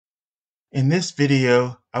In this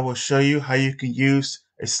video, I will show you how you can use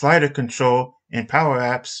a slider control in Power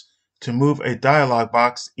Apps to move a dialog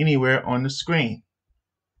box anywhere on the screen.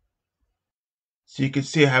 So you can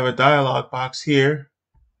see I have a dialog box here.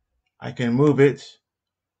 I can move it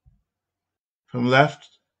from left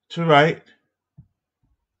to right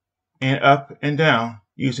and up and down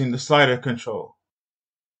using the slider control.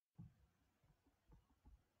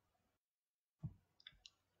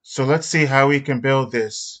 So let's see how we can build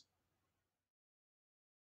this.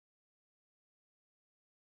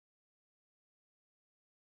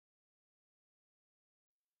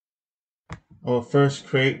 I will first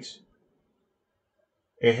create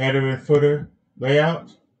a header and footer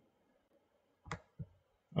layout.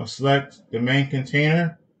 I'll select the main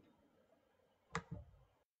container,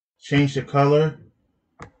 change the color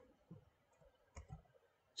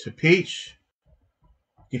to peach.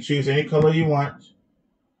 You can choose any color you want.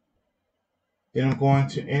 Then I'm going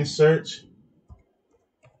to insert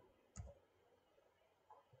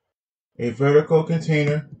a vertical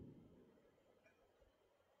container.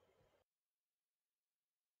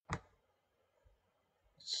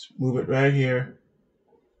 Let's move it right here.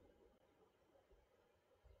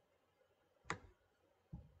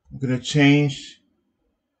 I'm going to change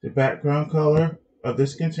the background color of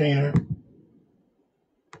this container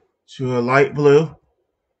to a light blue.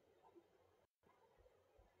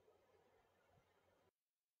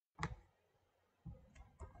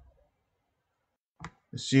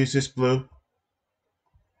 Let's use this blue.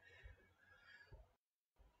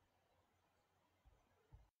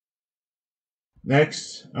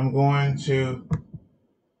 Next, I'm going to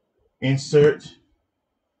insert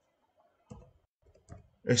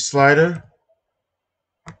a slider.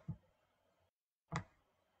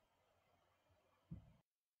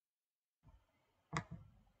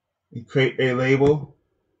 And create a label.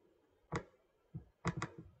 I'm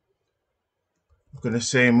going to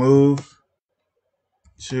say move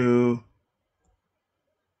to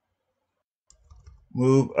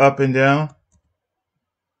move up and down.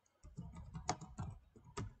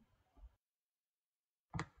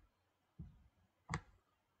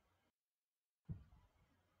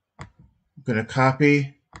 I'm going to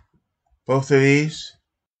copy both of these.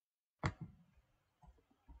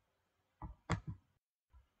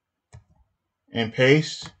 And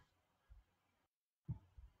paste.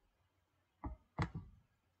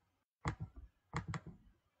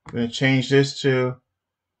 I'm going to change this to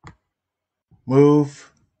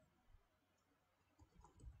move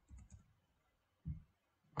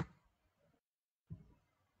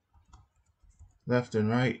left and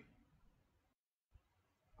right.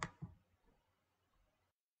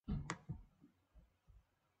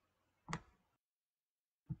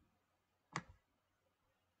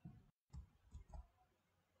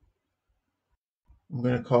 I'm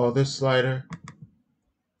going to call this slider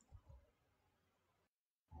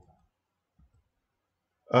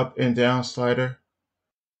up and down slider.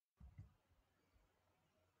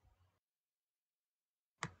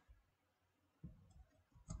 I'm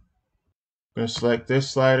going to select this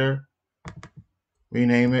slider,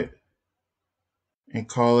 rename it, and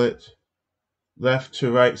call it left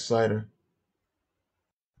to right slider.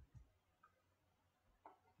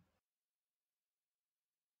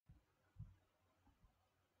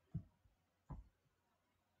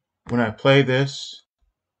 When I play this,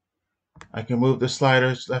 I can move the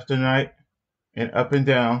sliders left and right and up and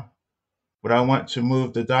down, but I want to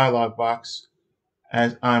move the dialog box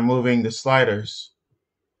as I'm moving the sliders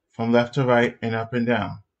from left to right and up and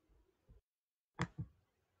down.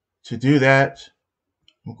 To do that,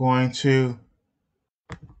 I'm going to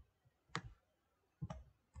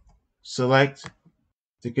select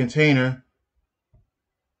the container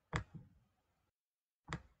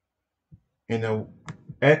in the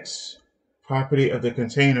X property of the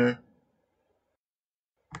container.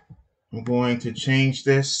 I'm going to change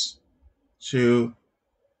this to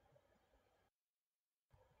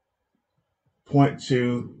point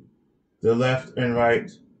to the left and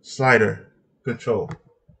right slider control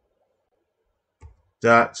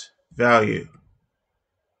dot value.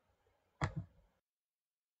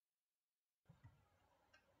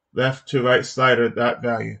 Left to right slider dot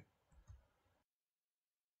value.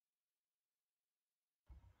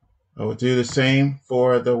 I will do the same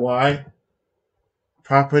for the Y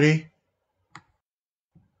property.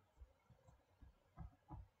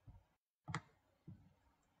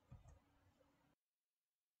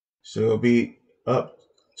 So it'll be up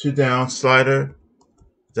to down slider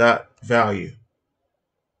dot value.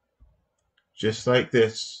 Just like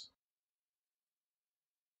this.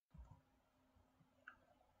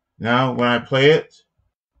 Now when I play it,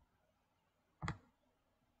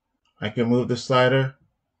 I can move the slider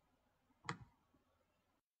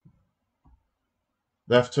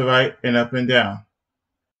left to right and up and down.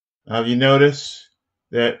 Now you notice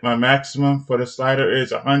that my maximum for the slider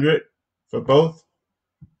is 100 for both.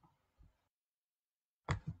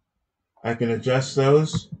 I can adjust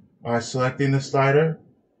those by selecting the slider.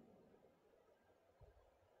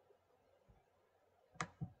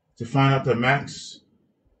 To find out the max,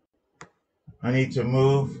 I need to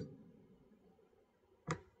move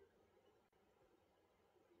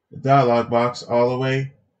the dialog box all the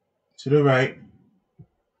way to the right.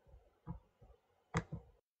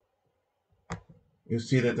 You'll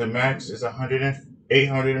see that the max is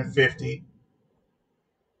 850.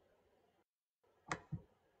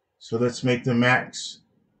 So let's make the max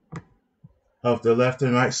of the left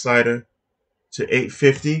and right slider to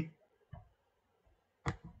 850.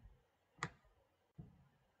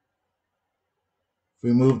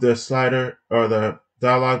 We move the slider or the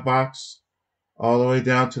dialog box all the way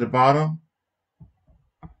down to the bottom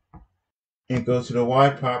and go to the Y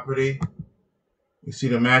property. You see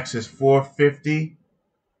the max is 450.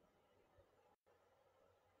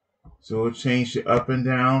 So we'll change the up and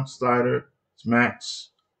down slider max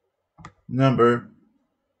number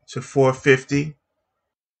to 450.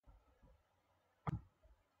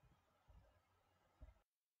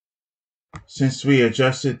 Since we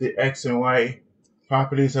adjusted the X and Y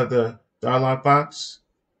properties of the dialog box,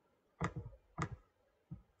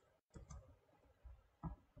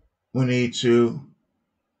 we need to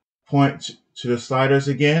point to the sliders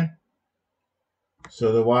again.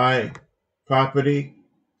 So the Y property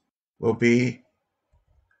will be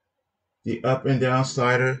the up and down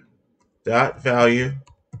slider dot value,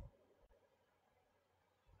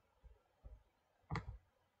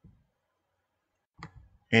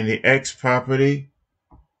 and the X property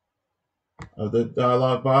of the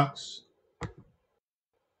dialog box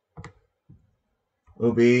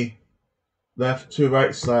will be left to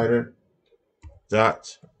right slider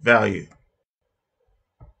dot value.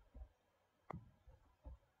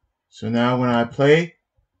 So now when I play,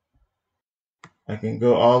 I can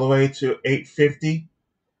go all the way to 850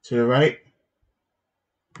 to the right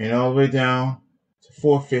and all the way down to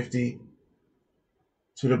 450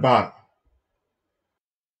 to the bottom.